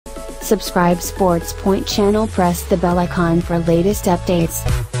Subscribe Sports Point channel, press the bell icon for latest updates.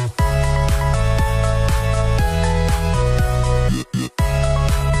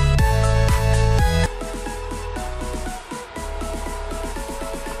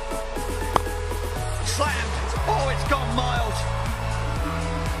 Slammed. Oh, it's gone mild.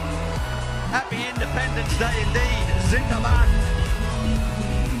 Happy Independence Day indeed. Zindabad.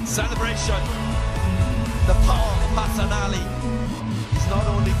 Celebration. The power of Hassan Ali. He's not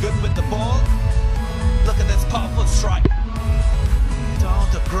only good with the ball. Look at this powerful strike. Down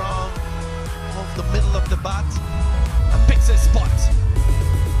the ground. Off the middle of the bat. And picks his spot.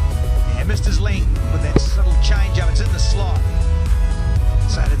 Yeah, missed his length with that subtle change up. It's in the slot.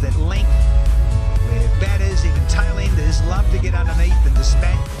 So there's that length where batters, even tail enders, love to get underneath and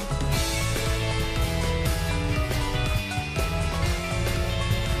dispatch.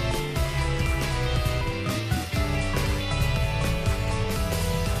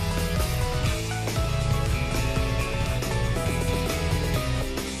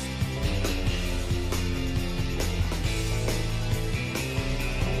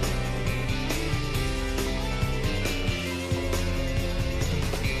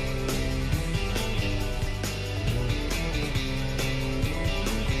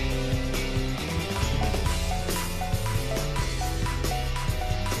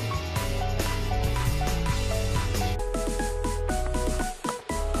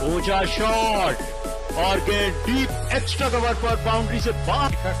 ऊंचा shot और गेंद deep extra cover पर boundary से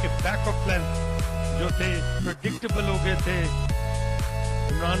बाहर के back of length जो थे predictable हो गए थे।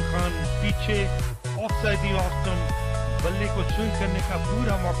 इमरान खान पीछे of side he off stump बल्ले को स्विंग करने का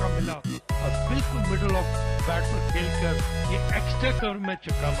पूरा मौका मिला और बिल्कुल मिडल ऑफ बैट पर खेलकर ये एक्स्ट्रा कवर में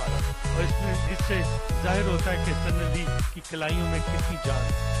चक्का मारा और इससे जाहिर होता है कि सन्नदी की कलाइयों में कितनी जान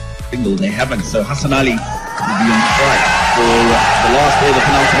है। They haven't, so Hassan Ali will be on strike for the last ball of the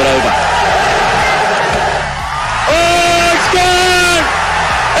penultimate over. Oh, it's gone!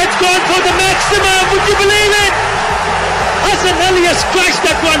 It's gone for the maximum, would you believe it? Hassan Ali has crashed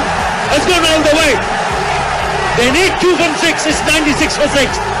that one, has gone all the way. They need 2 from 6, it's 96 for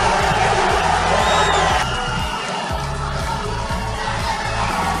 6.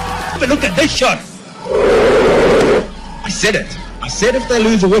 But look at this shot. I said it. I said if they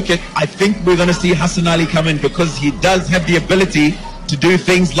lose a wicket, I think we're going to see Hassan Ali come in because he does have the ability to do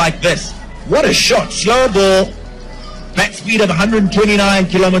things like this. What a shot. Slow ball. Bat speed of 129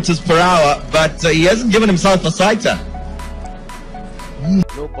 kilometers per hour, but he hasn't given himself a sighter.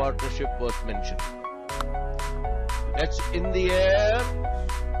 No partnership worth mention. That's in the air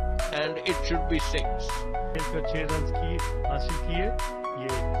and it should be 6. 6 runs हासिल किए। ये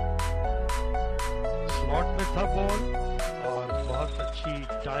slot में था ball और बहुत अच्छी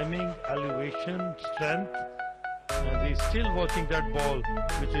timing, elevation, strength, and he's still watching that ball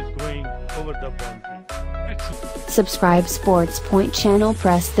which is going over the boundary. Excellent. Subscribe Sports Point channel,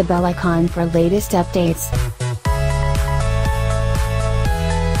 press the bell icon for latest updates.